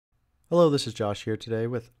Hello, this is Josh here today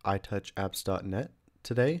with iTouchApps.net.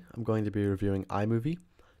 Today, I'm going to be reviewing iMovie.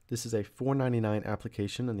 This is a $4.99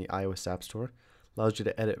 application in the iOS App Store. Allows you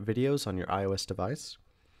to edit videos on your iOS device.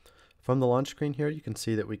 From the launch screen here, you can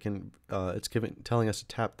see that it's telling us to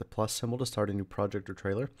tap the plus symbol to start a new project or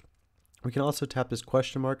trailer. We can also tap this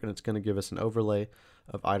question mark, and it's going to give us an overlay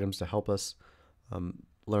of items to help us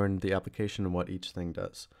learn the application and what each thing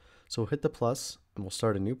does. So we'll hit the plus, and we'll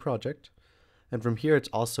start a new project. And from here, it's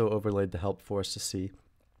also overlaid the help for us to see,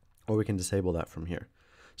 or we can disable that from here.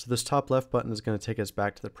 So this top left button is going to take us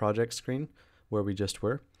back to the project screen where we just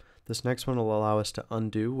were. This next one will allow us to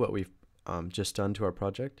undo what we've just done to our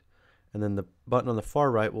project. And then the button on the far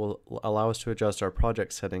right will allow us to adjust our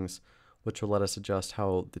project settings, which will let us adjust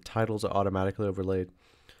how the titles are automatically overlaid,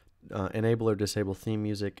 enable or disable theme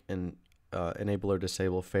music, and enable or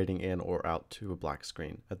disable fading in or out to a black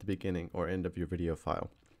screen at the beginning or end of your video file.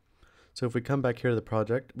 So if we come back here to the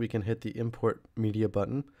project, we can hit the import media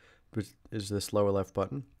button, which is this lower left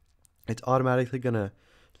button. It's automatically going to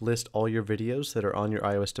list all your videos that are on your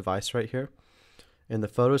iOS device right here. In the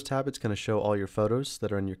Photos tab, it's going to show all your photos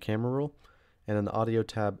that are in your camera roll. And in the Audio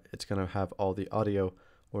tab, it's going to have all the audio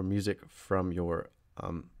or music from your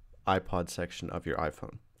iPod section of your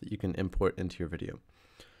iPhone that you can import into your video.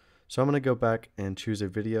 So I'm going to go back and choose a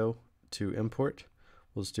video to import.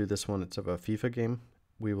 We'll just do this one. It's of a FIFA game.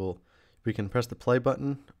 We can press the play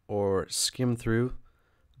button or skim through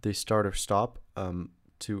the start or stop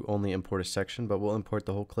to only import a section, but we'll import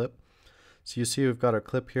the whole clip. So you see we've got our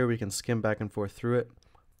clip here. We can skim back and forth through it.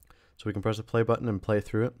 So we can press the play button and play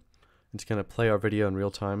through it. It's going to play our video in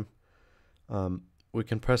real time. We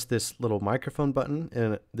can press this little microphone button,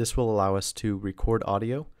 and this will allow us to record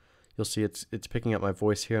audio. You'll see it's picking up my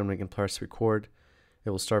voice here, and we can press record.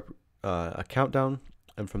 It will start a countdown,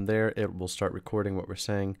 and from there it will start recording what we're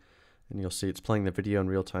saying. And you'll see it's playing the video in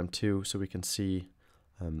real time too, so we can see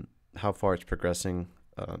how far it's progressing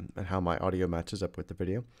and how my audio matches up with the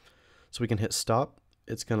video. So we can hit stop.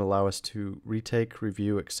 It's going to allow us to retake,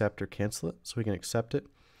 review, accept, or cancel it. So we can accept it,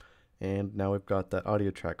 and now we've got that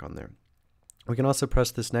audio track on there. We can also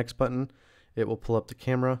press this next button. It will pull up the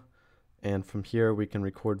camera, and from here we can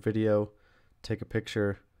record video, take a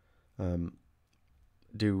picture,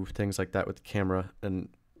 do things like that with the camera, and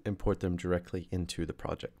import them directly into the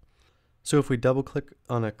project. So if we double click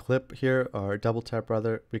on a clip here, or double tap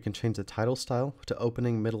rather, we can change the title style to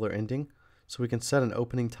opening, middle, or ending. So we can set an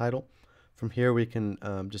opening title. From here we can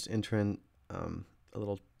just enter in a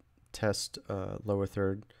little test lower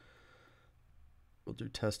third. We'll do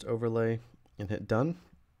test overlay and hit done.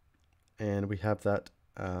 And we have that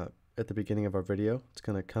at the beginning of our video. It's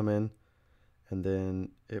going to come in, and then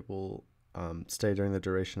it will stay during the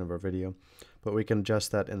duration of our video. But we can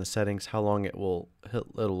adjust that in the settings, how long it'll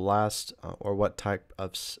last, or what type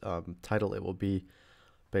of title it will be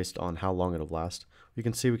based on how long it'll last. You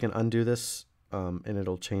can see we can undo this and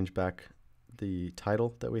it'll change back the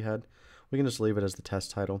title that we had. We can just leave it as the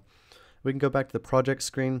test title. We can go back to the project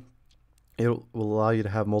screen. It will allow you to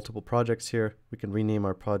have multiple projects here. We can rename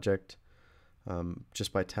our project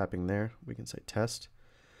just by tapping there. We can say test.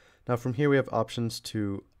 Now from here we have options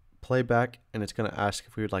to playback, and it's going to ask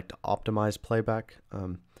if we would like to optimize playback.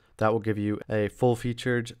 That will give you a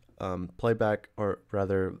full-featured playback, or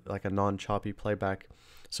rather like a non-choppy playback.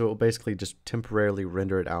 So it will basically just temporarily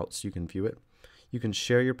render it out so you can view it. You can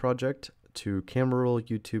share your project to Camera Roll,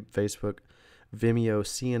 YouTube, Facebook, Vimeo,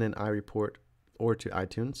 CNN, iReport, or to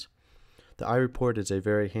iTunes. The iReport is a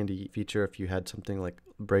very handy feature if you had something like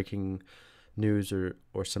breaking news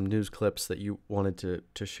or some news clips that you wanted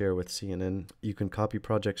to share with CNN. You can copy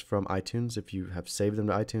projects from iTunes if you have saved them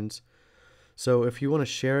to iTunes. So if you want to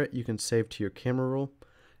share it, you can save to your camera roll,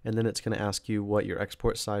 and then it's going to ask you what your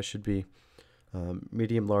export size should be,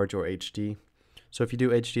 medium, large, or HD. So if you do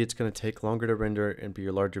HD, it's going to take longer to render and be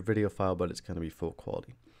your larger video file, but it's going to be full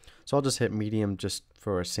quality. So I'll just hit medium just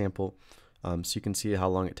for a sample so you can see how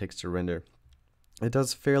long it takes to render. It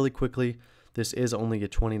does fairly quickly. This is only a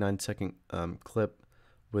 29-second clip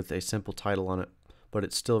with a simple title on it, but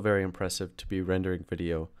it's still very impressive to be rendering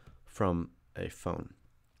video from a phone.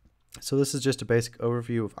 So this is just a basic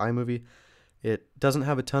overview of iMovie. It doesn't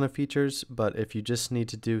have a ton of features, but if you just need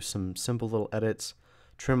to do some simple little edits,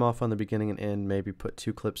 trim off on the beginning and end, maybe put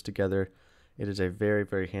two clips together, it is a very,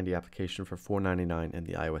 very handy application for $4.99 in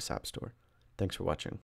the iOS App Store. Thanks for watching.